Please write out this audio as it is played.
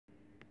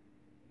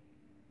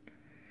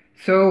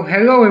So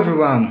hello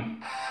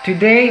everyone.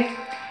 Today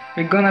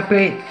we're gonna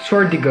play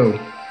Swordigo.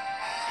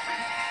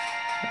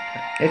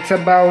 It's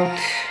about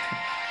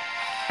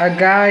a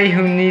guy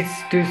who needs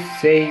to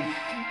save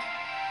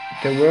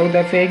the world,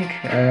 I think.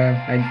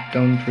 I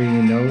don't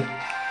really know.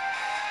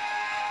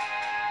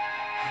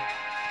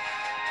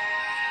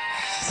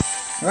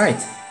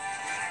 Right.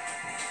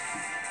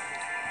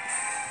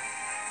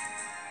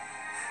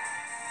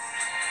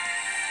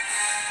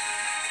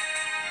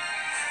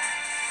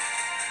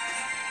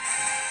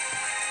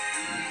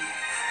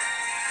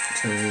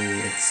 So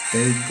it's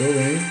still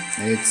going,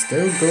 and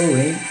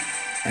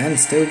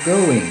still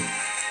going,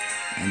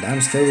 and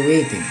I'm still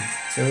waiting.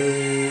 So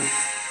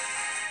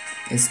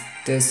is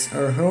this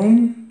our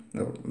home?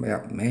 Oh,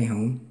 well, my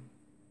home.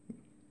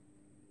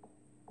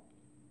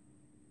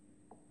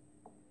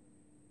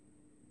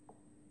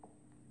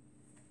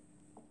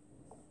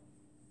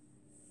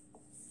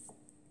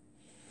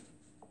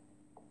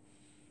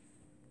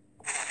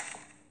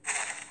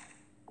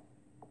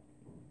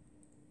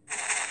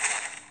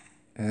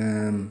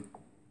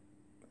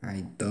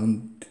 I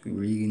don't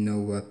really know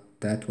what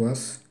that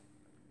was.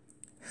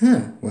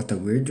 What a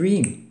weird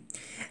dream.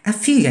 I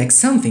feel like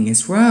something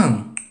is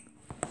wrong.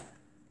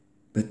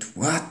 But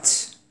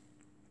what?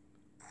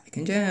 I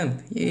can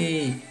jump,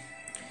 yay!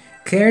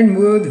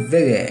 Cairnwood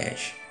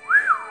Village.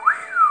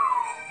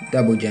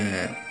 Double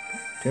jump.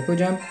 Triple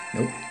jump?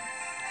 Nope.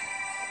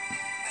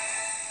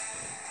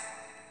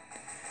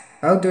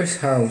 Outdoors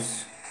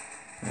house.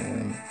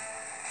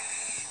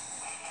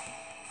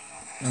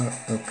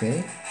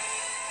 Okay.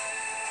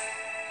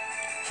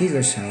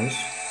 Healer's house.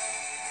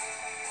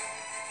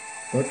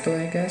 Portal,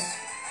 I guess.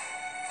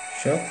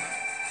 Shop.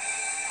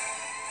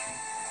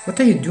 What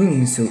are you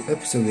doing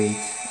up so late?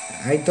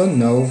 I don't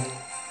know.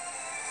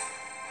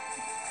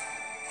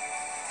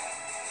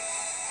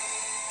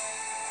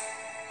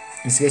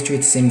 It's literally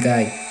the same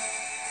guy.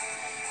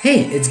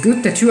 Hey, it's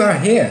good that you are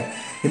here.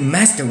 The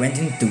master went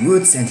into the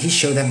woods and he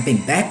should have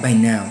been back by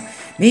now.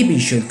 Maybe you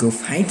should go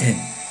find him.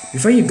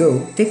 Before you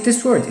go, take the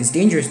sword. It's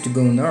dangerous to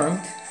go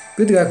unarmed.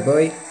 Good luck,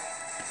 boy.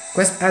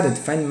 Quest added,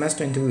 find the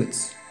master in the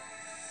woods.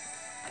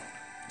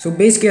 So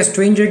basically a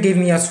stranger gave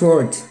me a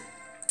sword.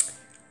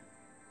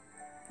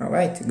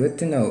 Alright, good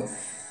to know.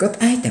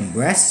 Got item,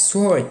 brass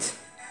sword.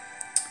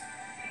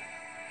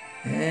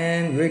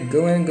 And we're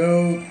going to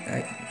go,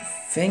 I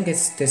think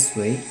it's this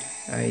way.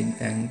 I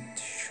am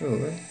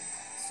sure.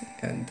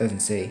 It doesn't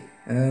say.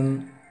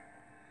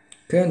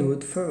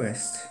 Kernwood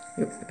Forest.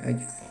 Yep,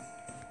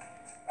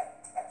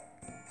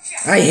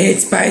 I hate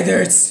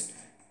spiders!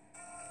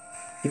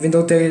 Even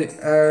though they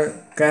are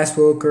grass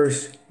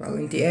walkers. While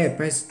in the air,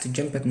 press to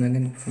jump at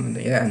an from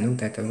the. Yeah, I know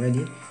that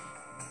already.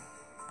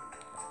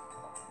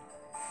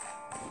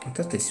 What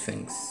are these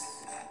things?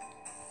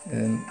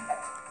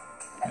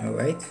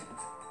 Alright.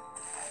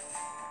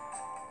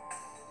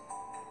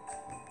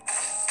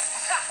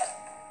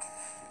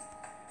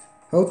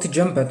 Hold the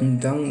jump button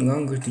down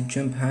longer to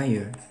jump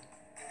higher.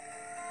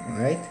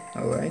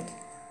 Alright.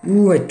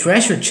 Ooh, a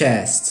treasure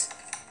chest!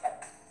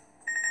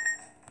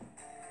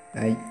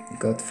 I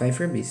got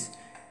 5 rubies.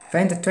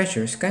 Find the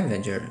treasure,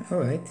 scavenger.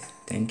 Alright,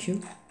 thank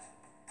you.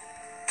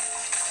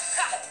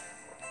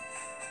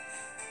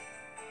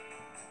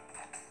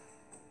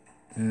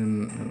 I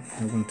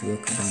want to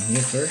look down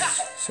here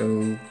first.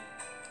 So,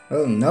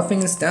 oh,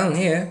 nothing is down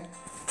here.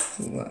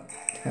 What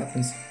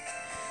happens?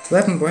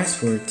 Weapon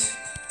bracelet.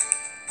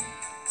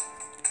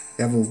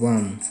 Level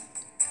 1.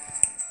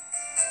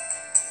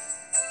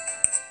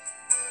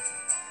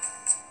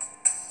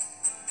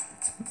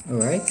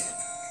 Alright.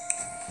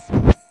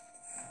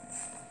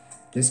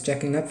 Just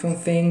checking up some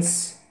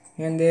things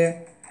here and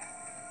there.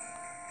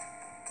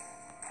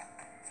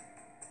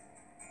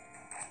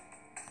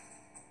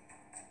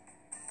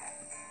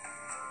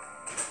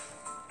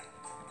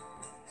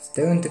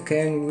 Still in the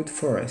Cairnwood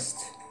Forest.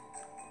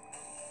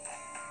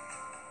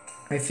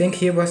 I think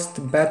here was the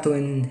battle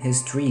in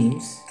his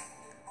dreams.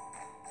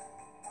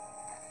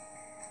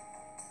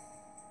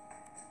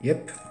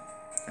 Yep.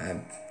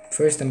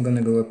 First I'm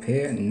gonna go up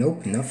here.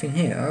 Nope, nothing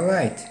here.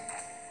 Alright.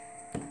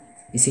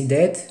 Is he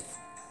dead?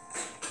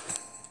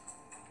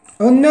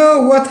 Oh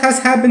no, what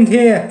has happened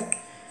here?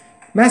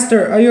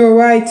 Master, are you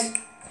alright?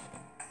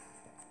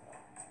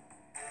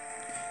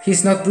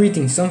 He's not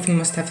breathing, something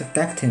must have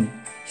attacked him.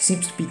 He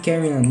seems to be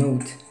carrying a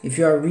note. If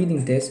you are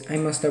reading this, I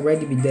must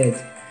already be dead.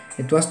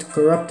 It was the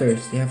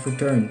corruptors, they have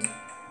returned.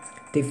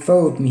 They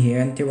followed me here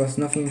and there was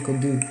nothing I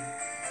could do.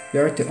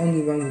 You are the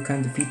only one who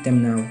can defeat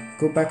them now.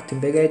 Go back to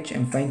the village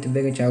and find the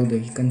village elder,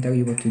 he can tell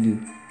you what to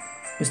do.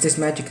 Use this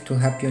magic, it will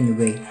help you on your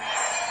way.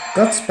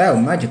 God spell,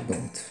 magic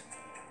bolt.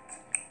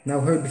 Now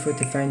hurry before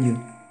they find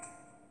you.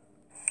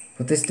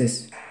 What is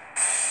this?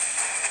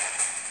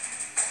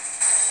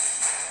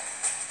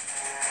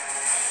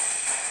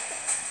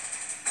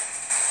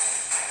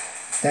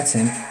 That's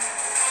him.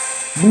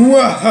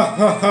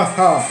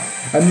 Mwahahaha!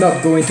 I'm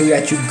not going to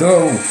let you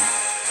go!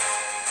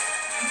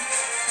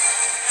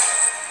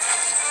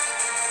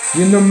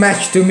 You're no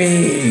match to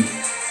me!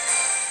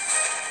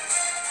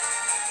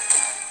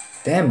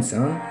 Damn,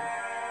 son.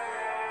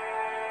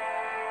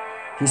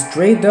 He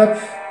straight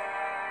up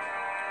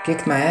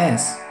kicked my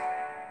ass.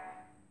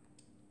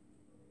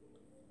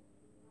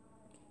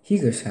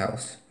 Heger's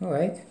house.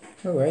 Alright,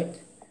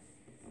 alright.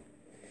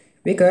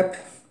 Wake up.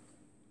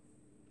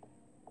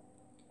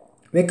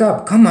 Wake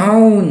up, come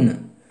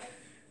on!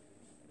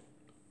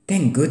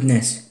 Thank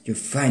goodness, you're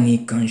finally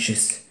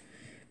conscious.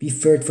 We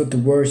feared for the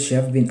worst, you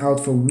have been out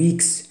for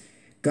weeks.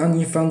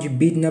 Gandhi found you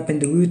beaten up in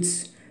the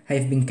woods. I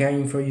have been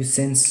caring for you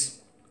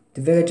since.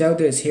 The village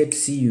elder is here to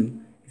see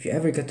you. If you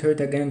ever get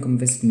hurt again, come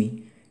visit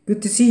me.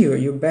 Good to see you,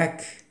 you're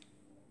back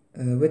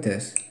with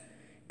us.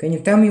 Can you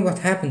tell me what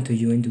happened to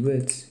you in the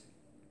woods?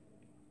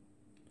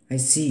 I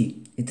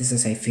see, it is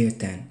as I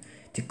feared then.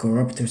 The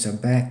corruptors are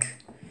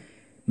back.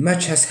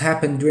 Much has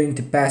happened during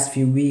the past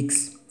few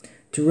weeks.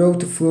 The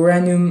road to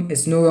Floranium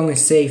is no longer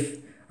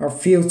safe. Our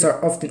fields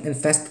are often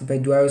infested by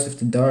dwellers of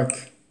the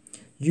dark.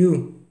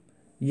 You,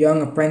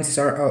 young apprentice,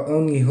 are our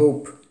only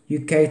hope.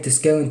 You carry the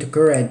skill and the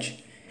courage.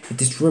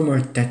 It is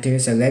rumored that there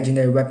is a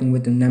legendary weapon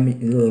with an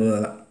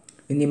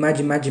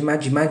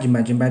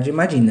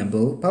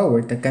unimaginable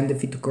power that can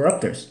defeat the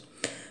corruptors.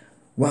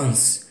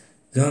 Once,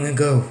 long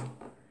ago,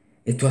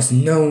 it was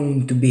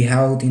known to be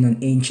held in an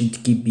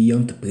ancient keep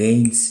beyond the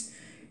plains.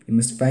 You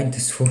must find the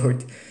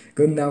sword.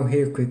 Go now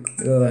here quick.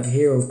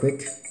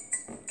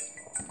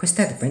 Quest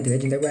that to find the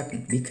legendary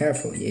weapon. Be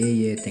careful.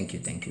 Yeah, thank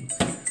you.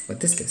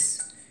 What is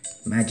this?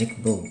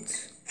 Magic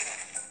bolt.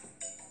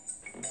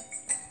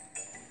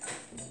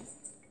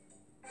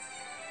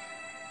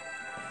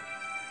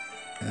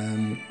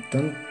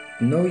 Don't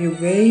know your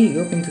way?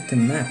 Look into the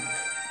map.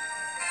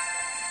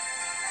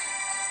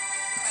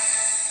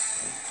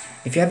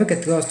 If you ever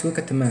get lost, look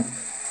at the map.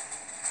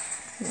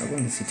 I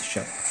want to see the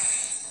shop.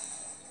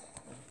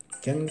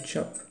 Cannon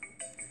shop.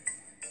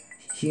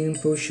 Healing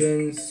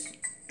potions.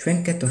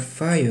 Trinket of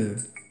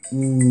fire.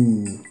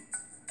 Ooh.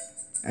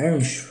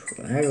 Iron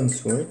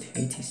sword.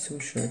 80 so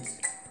short.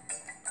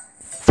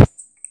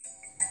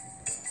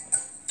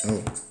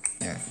 Oh,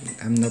 yeah.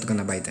 I'm not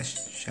gonna buy that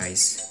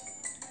shice.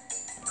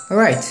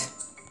 Alright.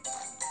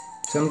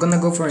 So I'm gonna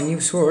go for a new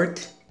sword.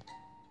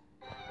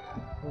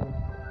 Oh,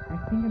 I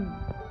think I'm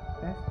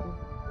faster.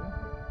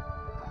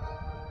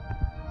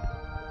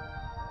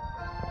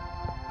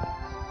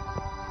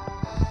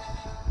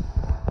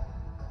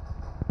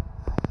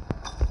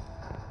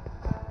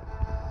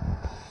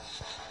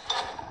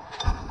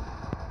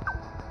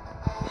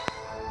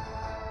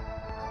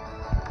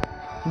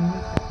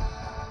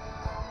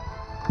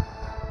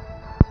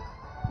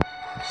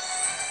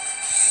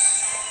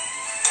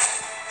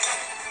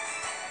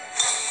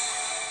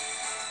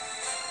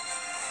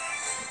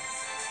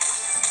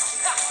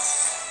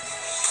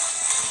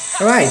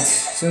 Alright,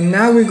 so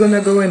now we're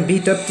gonna go and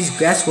beat up these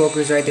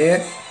grasswalkers right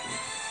there.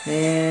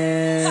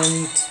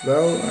 And,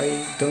 well,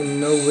 I don't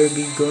know where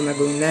we're gonna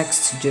go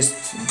next. Just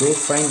go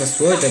find a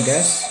sword, I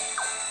guess.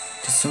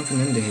 There's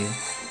something under here.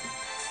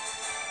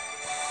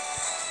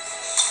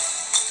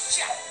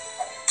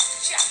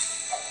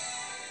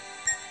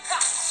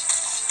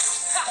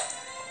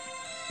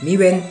 Me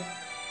win.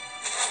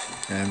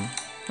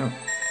 Oh.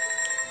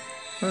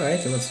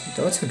 Alright,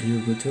 that was a really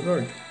good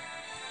reward.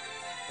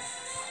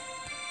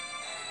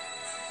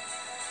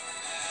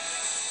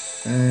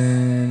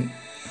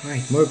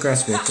 Right, more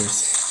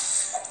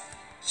grasswalkers.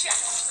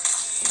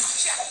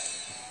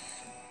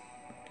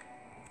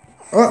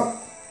 Oh!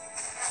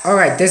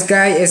 Alright, this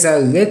guy is a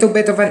little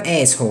bit of an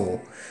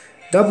asshole.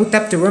 Double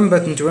tap the run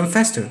button to run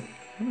faster.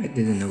 Oh, I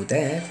didn't know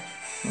that.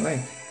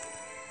 Alright.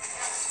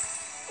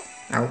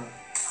 Ow.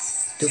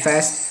 Too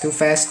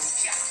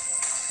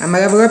fast. I'm a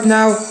level up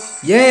now.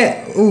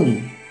 Yeah!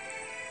 Ooh.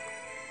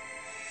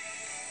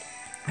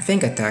 I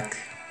think attack.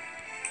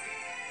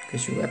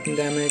 Increase your weapon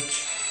damage.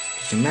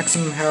 Increase your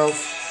maximum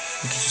health.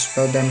 Increase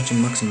your spell damage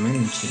and maximum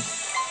energy.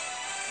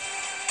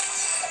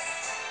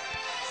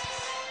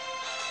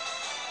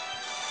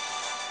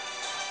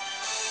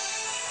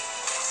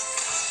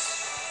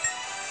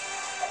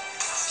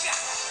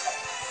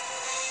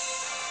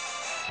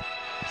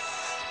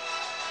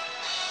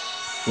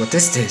 What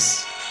is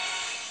this?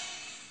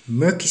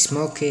 Murky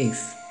small cave.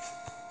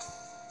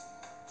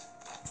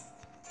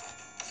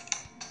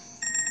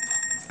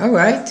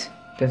 Alright,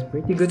 that's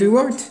pretty good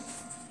reward.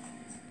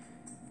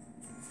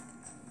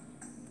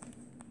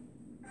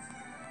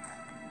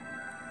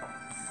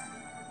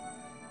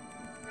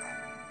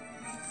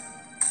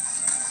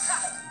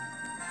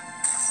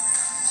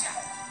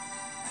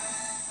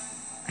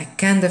 I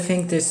kinda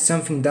think there's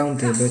something down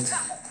there, but...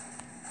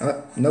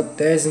 Oh, nope,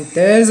 there isn't.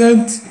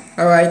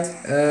 Alright,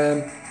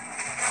 alright.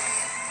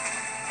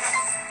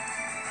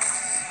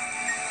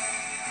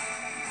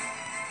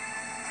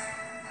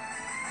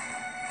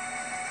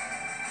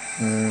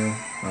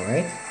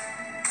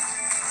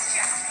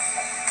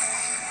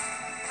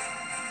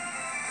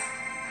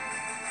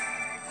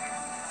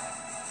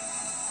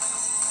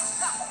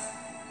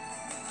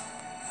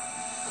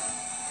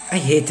 I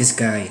hate this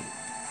guy.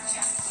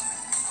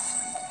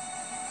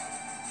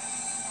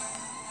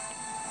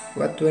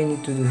 What do I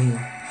need to do here?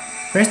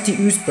 Press the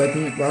use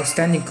button while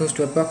standing close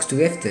to a box to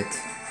lift it.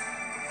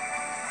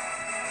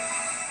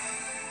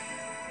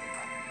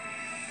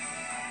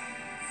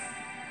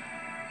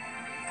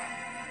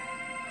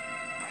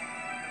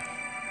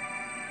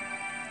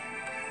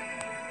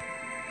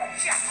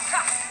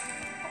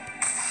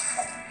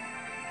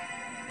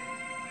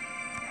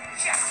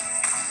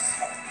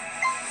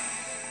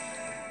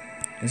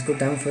 Let's go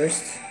down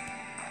first.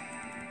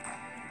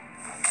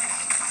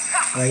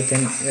 Right,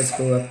 then let's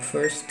go up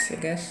first, I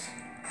guess.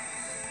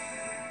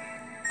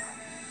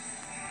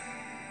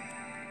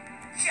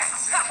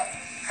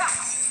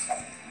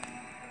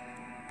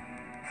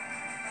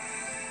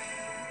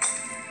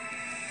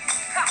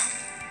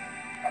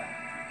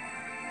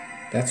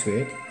 That's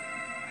weird.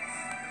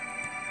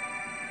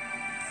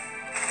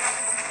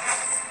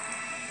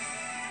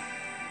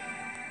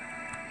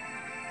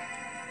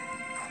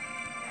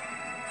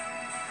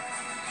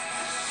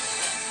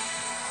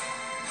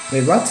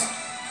 Wait, what?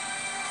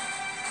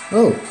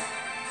 Oh.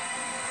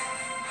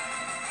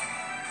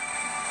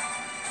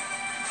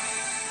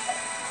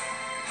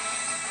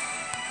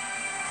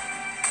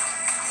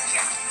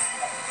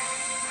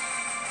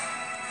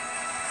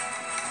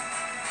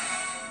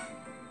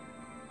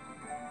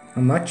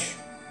 How much?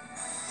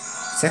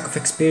 Sack of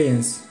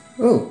experience.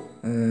 Oh,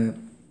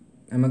 I'm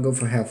gonna go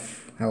for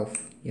health. Health,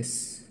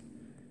 yes.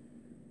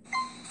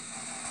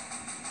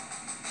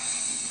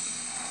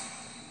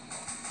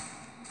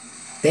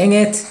 Dang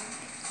it!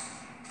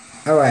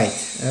 Alright,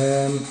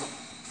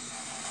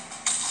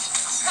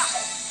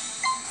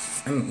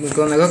 we're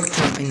gonna look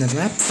in the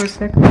map for a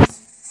second.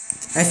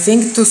 I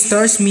think 2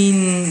 stars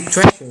mean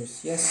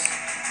treasures, yes.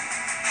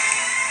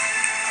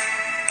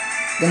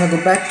 Gonna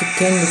go back to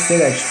King's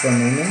village for a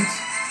moment.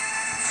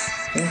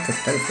 I think I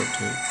teleport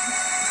to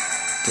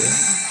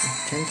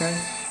can't I?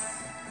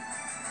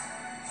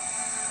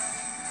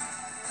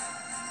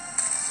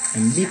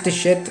 And beat the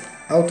shit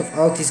out of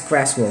all these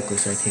grass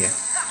walkers right here.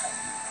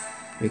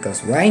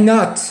 Because why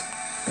not?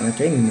 Gonna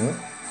train me more.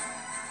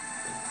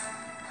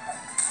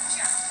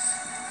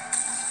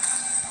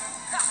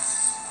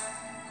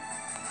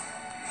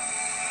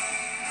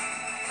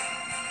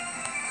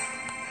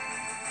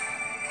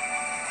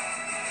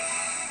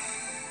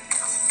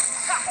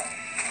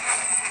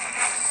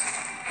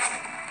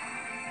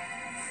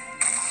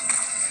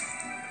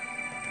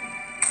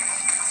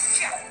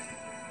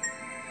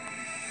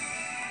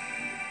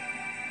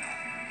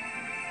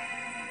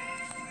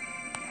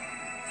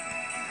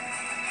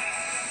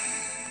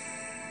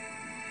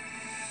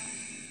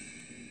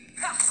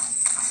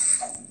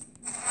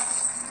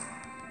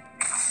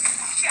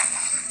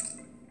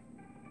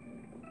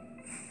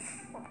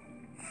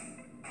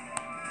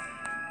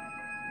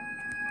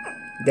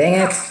 Dang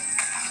it!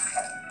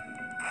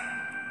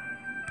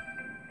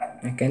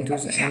 I can't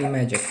use any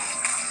magic.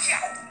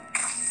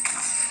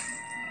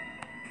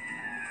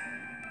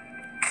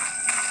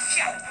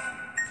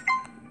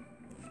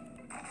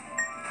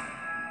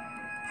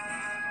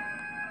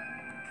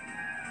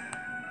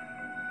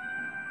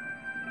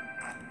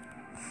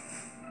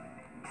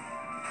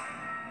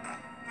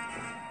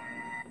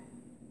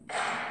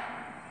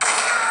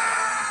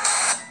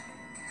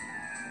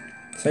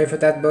 Sorry for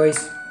that,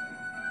 boys.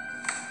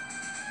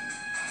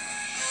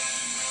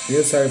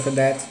 Real sorry for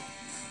that.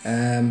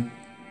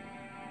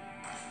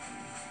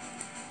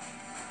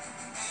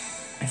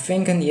 I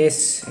think, and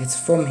yes, it's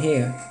from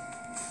here.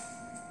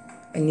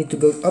 I need to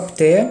go up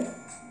there.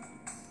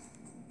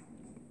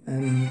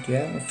 And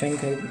yeah, I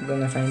think I'm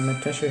gonna find my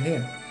treasure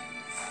here.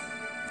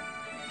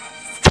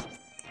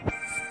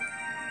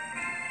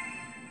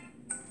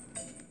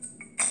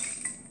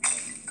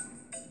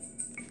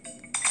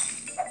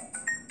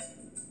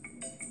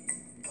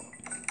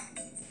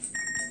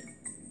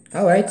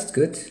 Alright, it's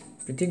good.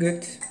 Pretty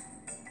good.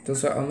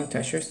 Those are all my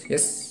treasures,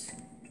 yes.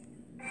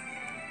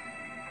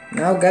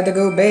 Now gotta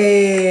go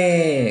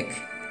back.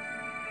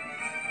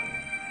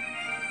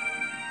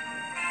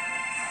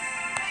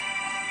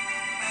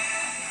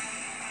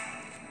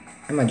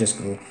 I might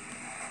just go.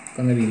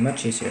 Gonna be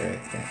much easier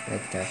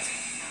like that.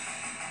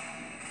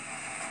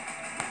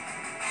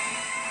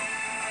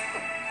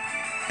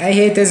 I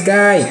hate this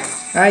guy.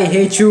 I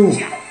hate you.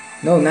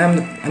 No, now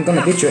I'm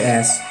gonna beat your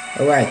ass.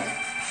 Alright.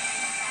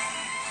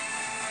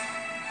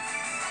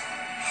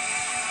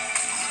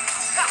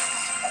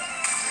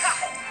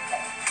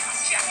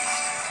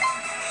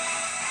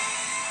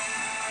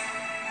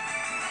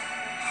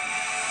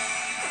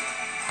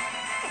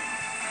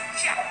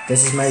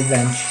 This is my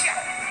revenge.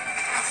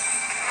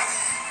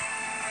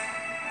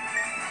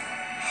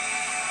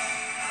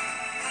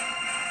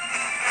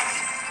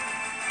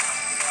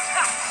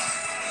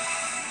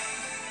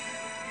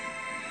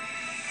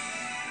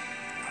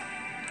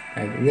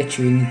 I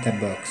literally need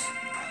that box.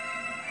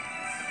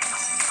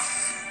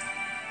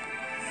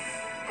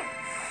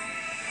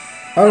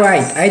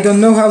 Alright, I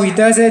don't know how he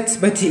does it,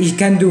 but he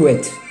can do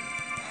it.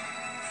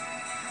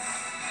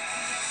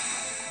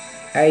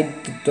 I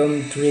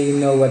don't really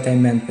know what I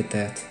meant with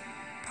that.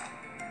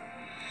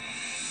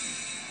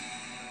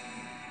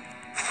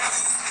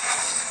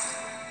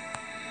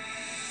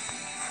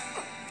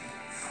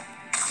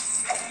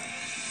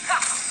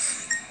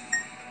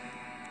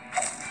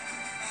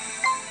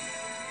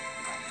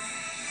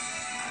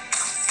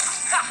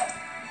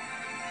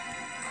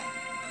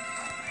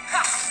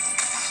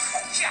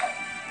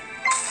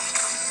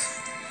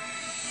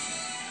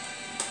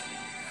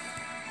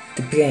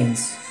 The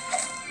brains.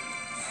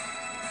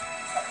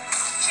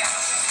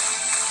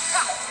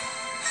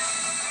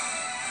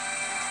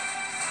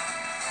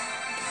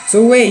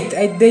 So wait,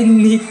 I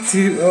didn't need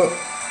to.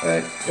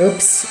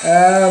 Oops.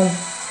 I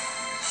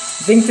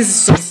think this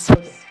is some sort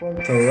of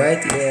portal,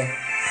 right? Yeah.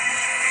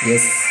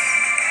 Yes.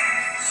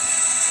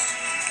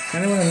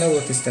 Kinda wanna know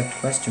what is that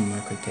question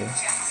mark right there.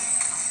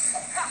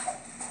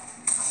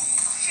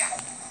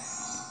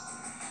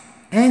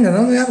 And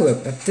another level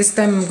up, but this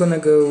time I'm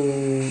gonna go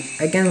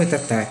again with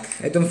attack.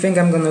 I don't think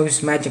I'm gonna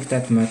use magic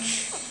that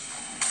much.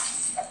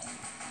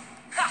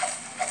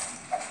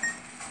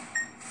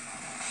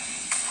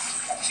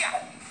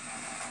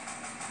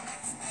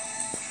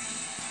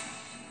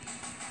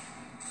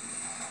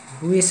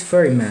 Who is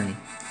Ferryman?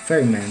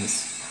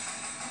 Ferrymans.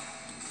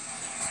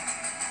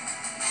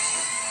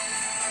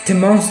 The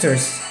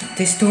monsters!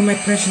 They stole my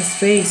precious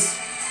vase!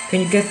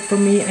 Can you get it for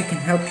me? I can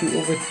help you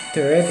over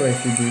the river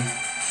if you do.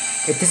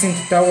 It is in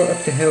the tower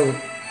up the hill.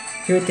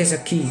 Here it is a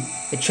key.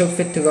 It should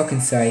fit the lock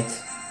inside.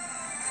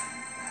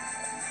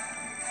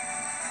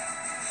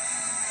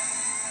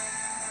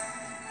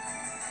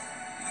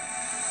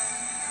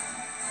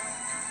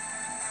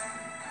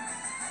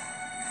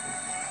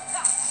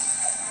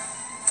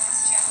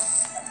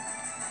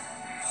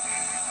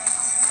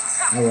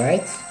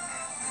 Alright.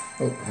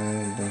 Oh,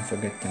 don't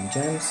forget them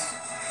gems.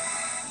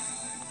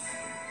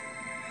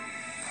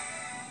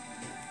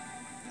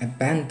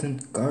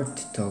 Abandoned guard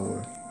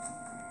tower.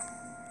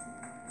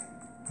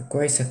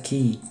 Requires a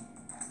key.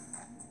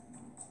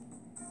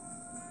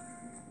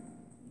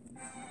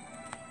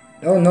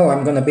 Oh no,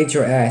 I'm gonna beat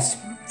your ass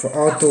for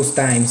all those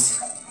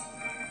times.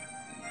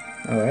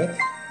 Alright.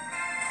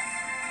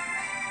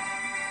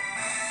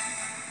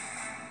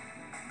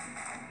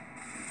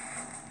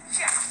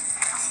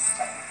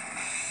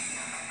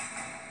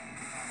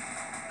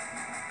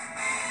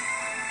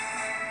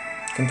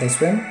 Can't I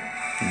swim?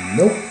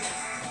 Nope.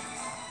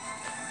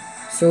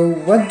 So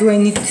what do I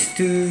need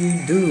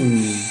to do?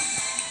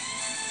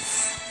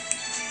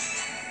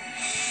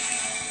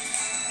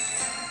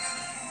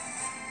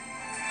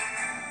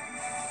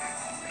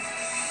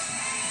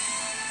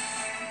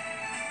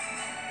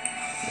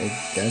 It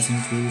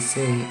doesn't really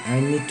say. I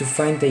need to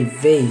find a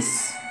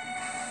vase.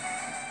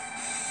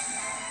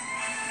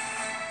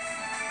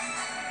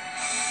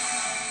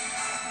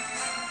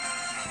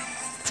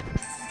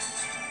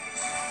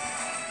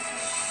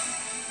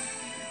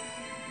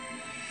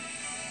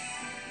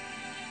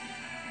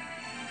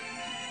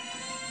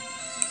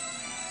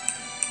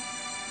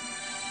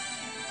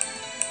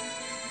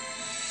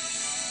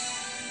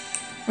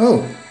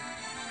 Oh,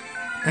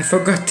 I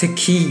forgot the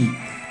key.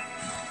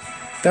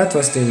 That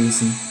was the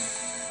reason.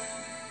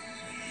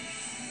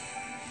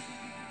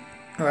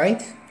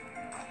 Alright.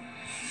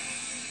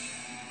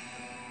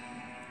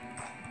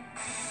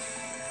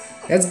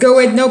 Let's go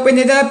and open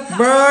it up,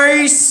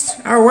 boys!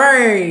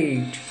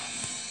 Alright!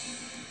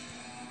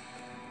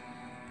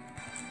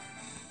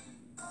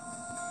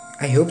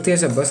 I hope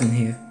there's a button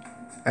here.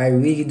 I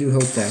really do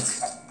hope that.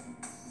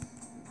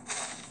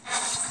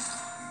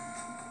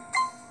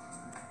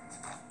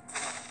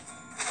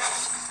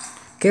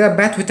 Kill a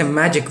bat with a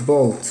magic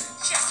bolt.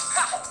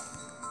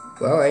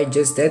 Well, I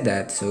just did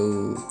that,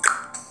 so...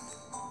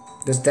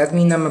 Does that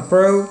mean I'm a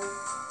pro?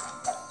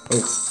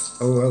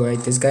 Oh, alright,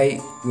 this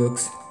guy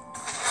looks...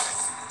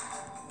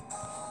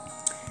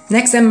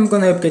 Next time I'm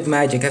gonna upgrade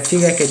magic. I feel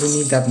like I do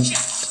need that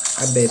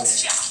a bit.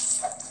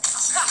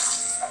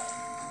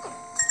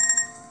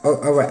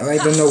 Oh, alright, I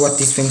don't know what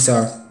these things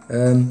are.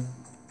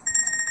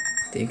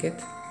 Take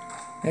it.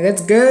 And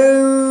let's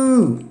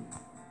go!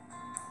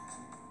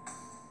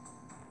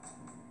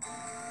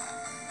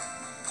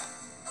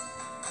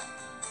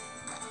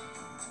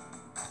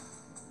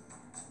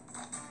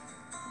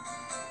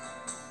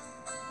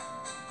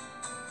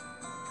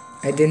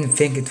 I didn't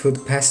think it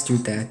would pass through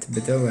that,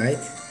 but alright.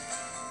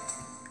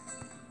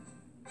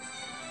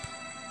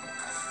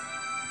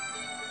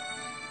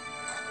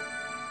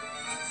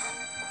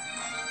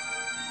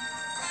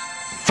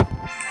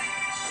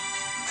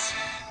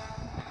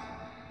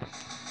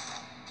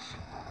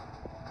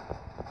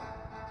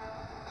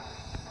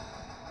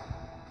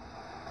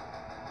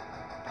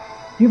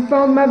 You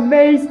found my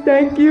vase,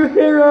 thank you,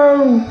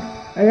 hero!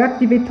 I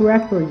activate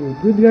trap for you.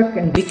 Good luck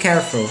and be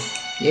careful.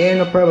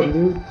 Yeah, no problem,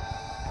 dude.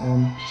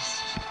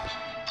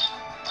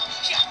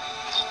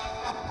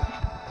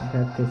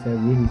 That is a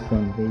really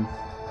strong base.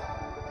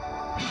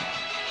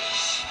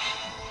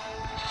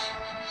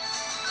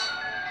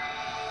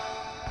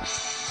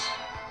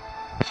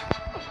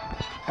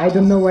 I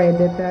don't know why I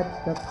did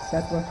that.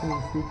 That was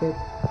really stupid.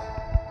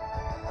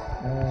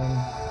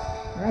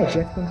 Alright,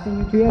 let's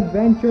continue the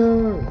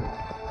adventure.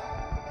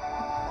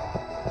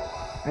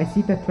 I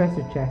see the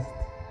treasure chest.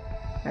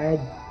 I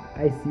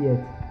see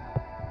it.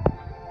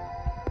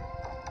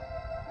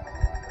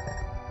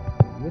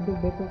 A little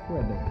bit of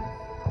weather.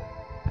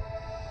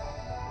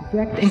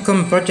 Deflect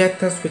incoming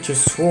projectiles with your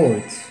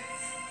sword.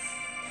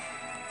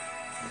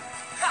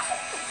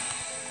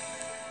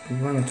 You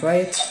wanna try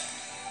it?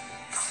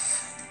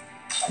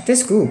 It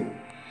is cool.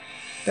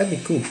 That'd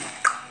be cool.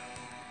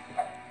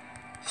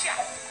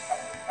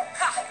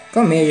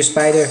 Come here, you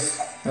spider.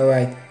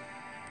 Alright.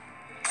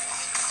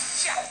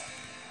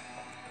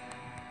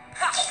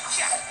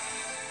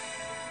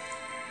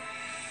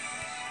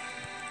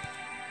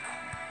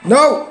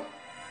 No!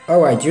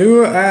 Alright,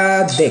 you're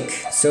a dick,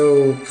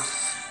 so...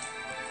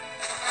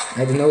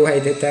 I don't know why I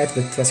did that,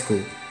 but it was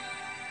cool.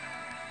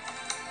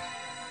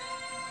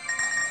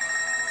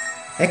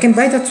 I can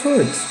buy that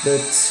sword,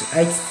 but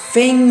I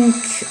think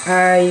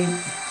I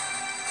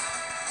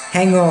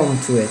hang on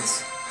to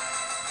it.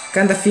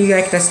 Kinda feel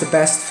like that's the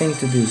best thing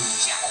to do.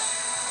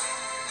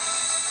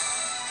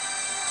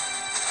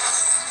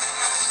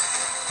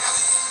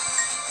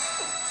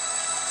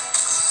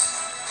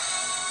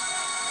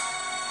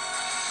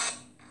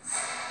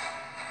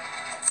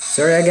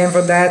 Sorry again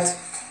for that.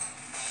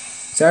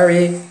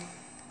 Sorry.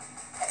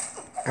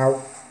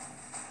 Ow.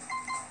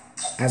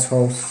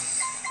 Assholes.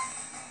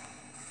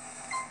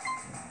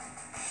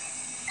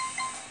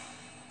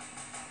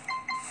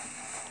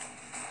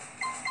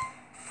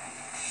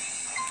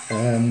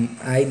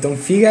 I don't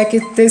feel like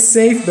it is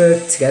safe,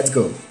 but let's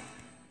go.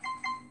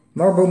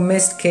 Marble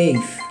Mist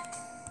Cave.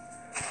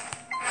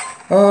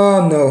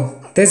 Oh no,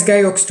 this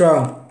guy looks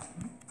strong.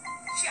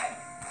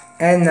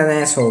 And an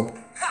asshole.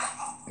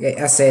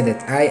 I said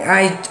it.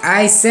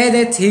 I said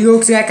it. He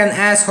looks like an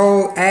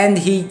asshole, and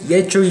he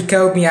literally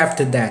killed me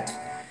after that.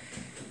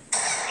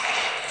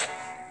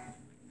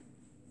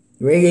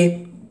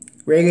 Really?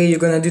 Really? You're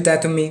gonna do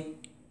that to me?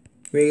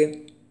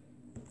 Really?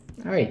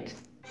 Alright.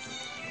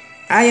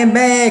 I am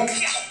back!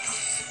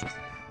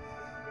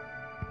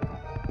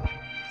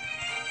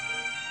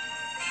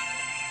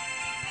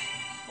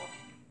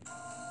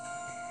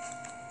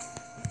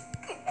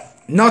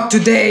 Not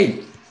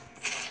today!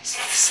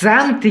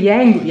 Santi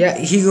angry. Yeah,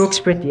 he looks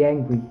pretty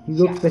angry. He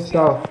looks pissed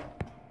off.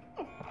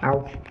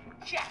 Ouch.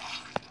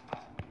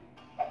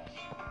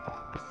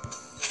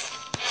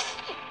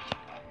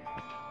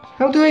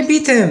 How do I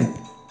beat him?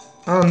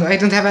 Oh no, I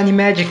don't have any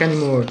magic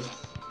anymore.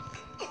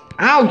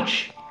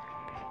 Ouch!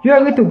 You're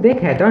a little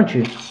dickhead, aren't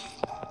you?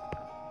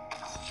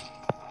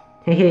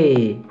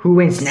 Hey, who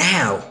wins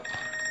now?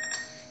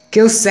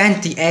 Kill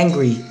Santi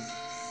angry.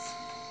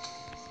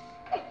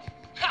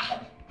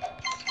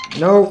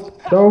 No,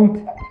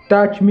 don't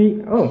touch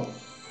me. Oh,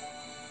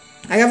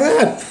 I have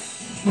up.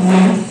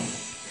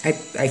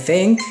 I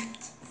think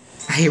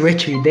I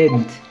literally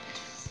didn't.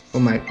 Oh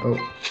my, oh.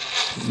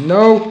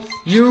 No,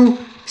 you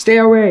stay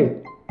away.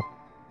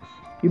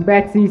 You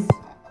batsies.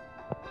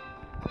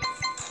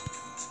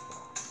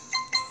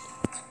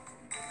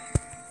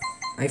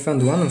 I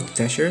found one of the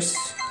treasures.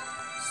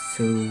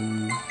 So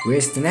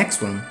where's the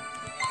next one?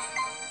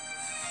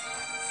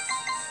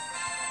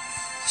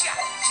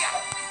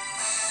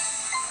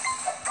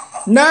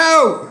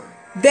 No!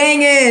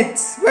 Dang it!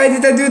 Why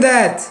did I do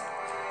that?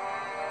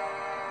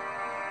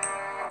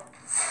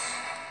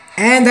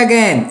 And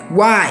again,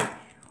 why?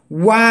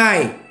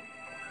 Why?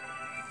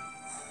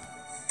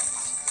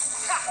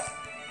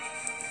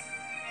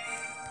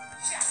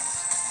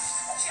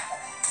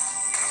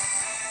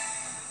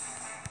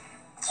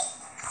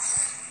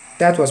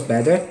 That was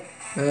better.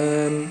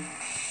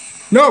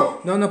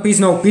 No! No, no, please,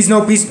 no, please,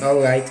 no, please.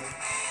 Alright.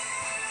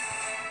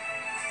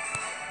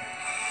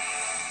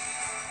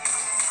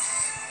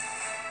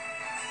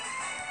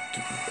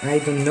 I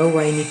don't know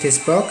why I need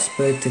this box,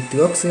 but it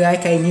looks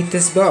like I need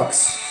this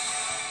box.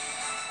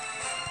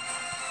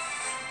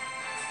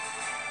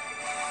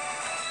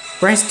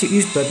 Press the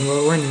use button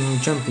while running or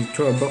jumping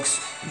through a box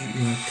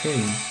you are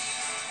carrying.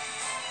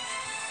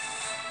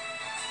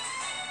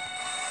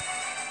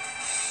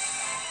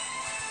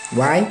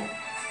 Why?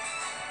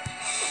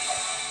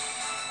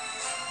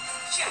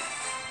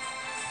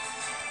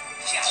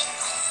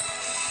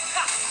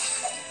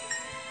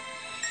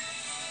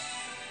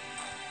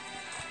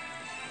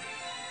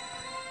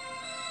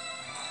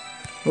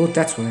 Oh,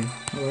 that's why.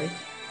 Alright.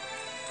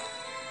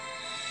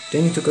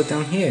 Then need to go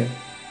down here.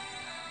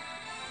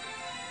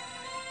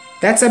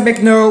 That's a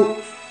big no!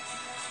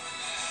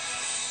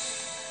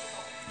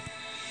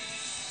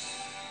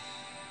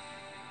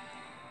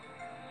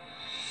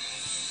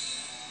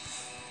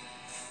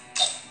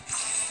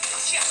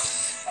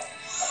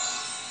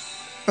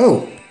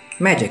 Oh!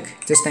 Magic.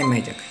 This time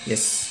magic.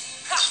 Yes.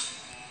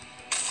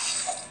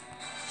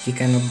 He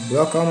cannot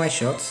block all my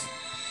shots.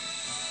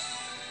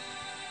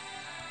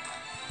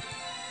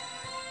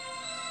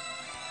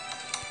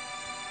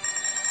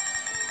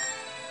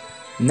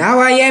 Now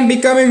I am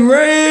becoming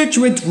rich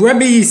with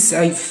rubies!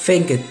 I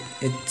think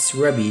it's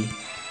ruby.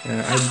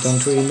 I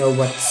don't really know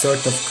what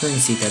sort of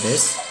currency that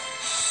is.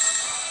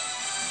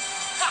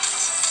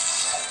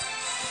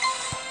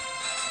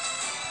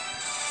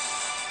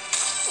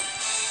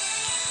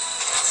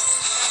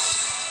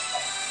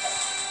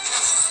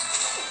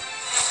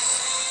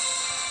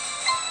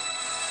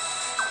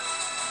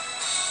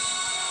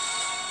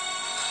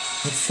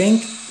 I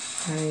think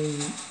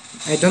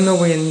I don't know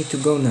where I need to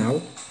go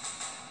now.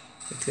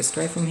 Let's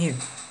try from here.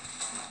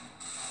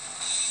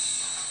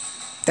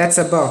 That's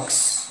a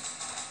box.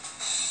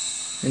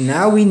 And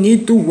now we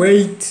need to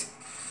wait.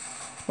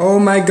 Oh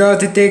my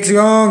god, it takes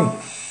long.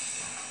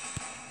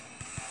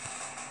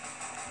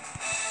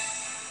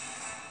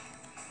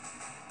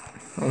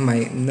 Oh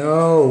my,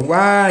 no,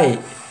 why?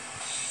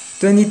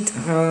 Do I need,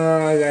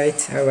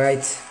 alright.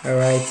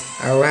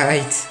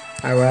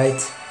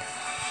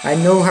 I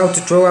know how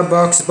to throw a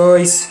box,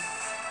 boys.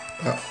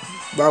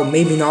 Well,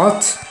 maybe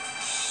not.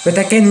 But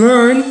I can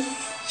learn.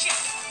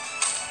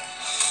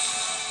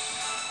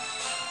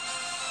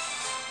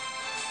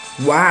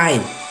 Why?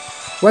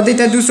 What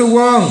did I do so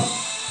wrong?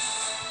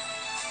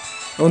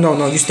 Oh no,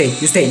 no, you stay,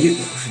 you...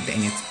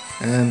 Dang it.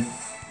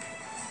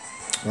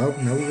 Well,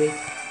 now we wait.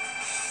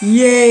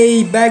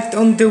 Yay! Back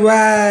on the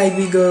ride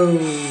we go!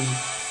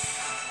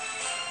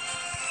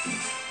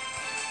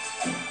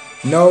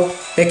 No,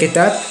 pick it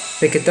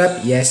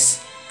up, yes.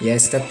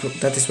 Yes,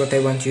 that is what I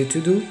want you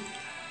to do.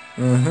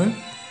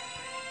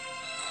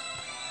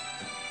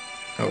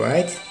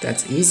 Alright,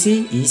 that's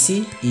easy,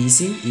 easy,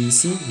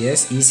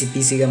 yes, easy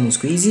peasy lemon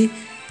squeezy.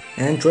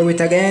 And throw it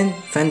again,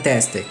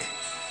 fantastic.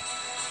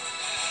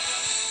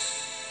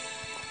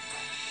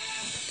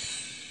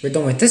 We're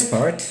done with this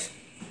part.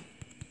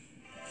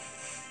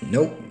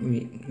 Nope,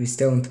 we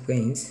still on the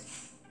planes.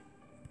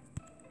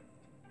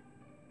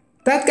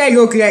 That guy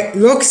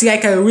looks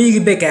like a really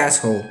big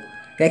asshole.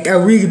 Like a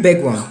really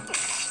big one.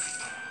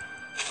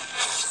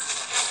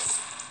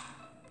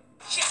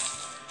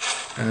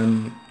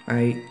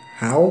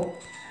 How?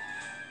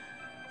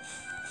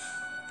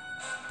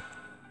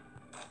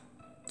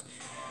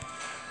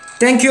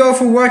 Thank you all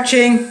for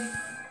watching.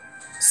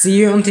 See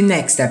you on the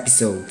next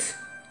episode.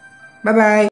 Bye bye.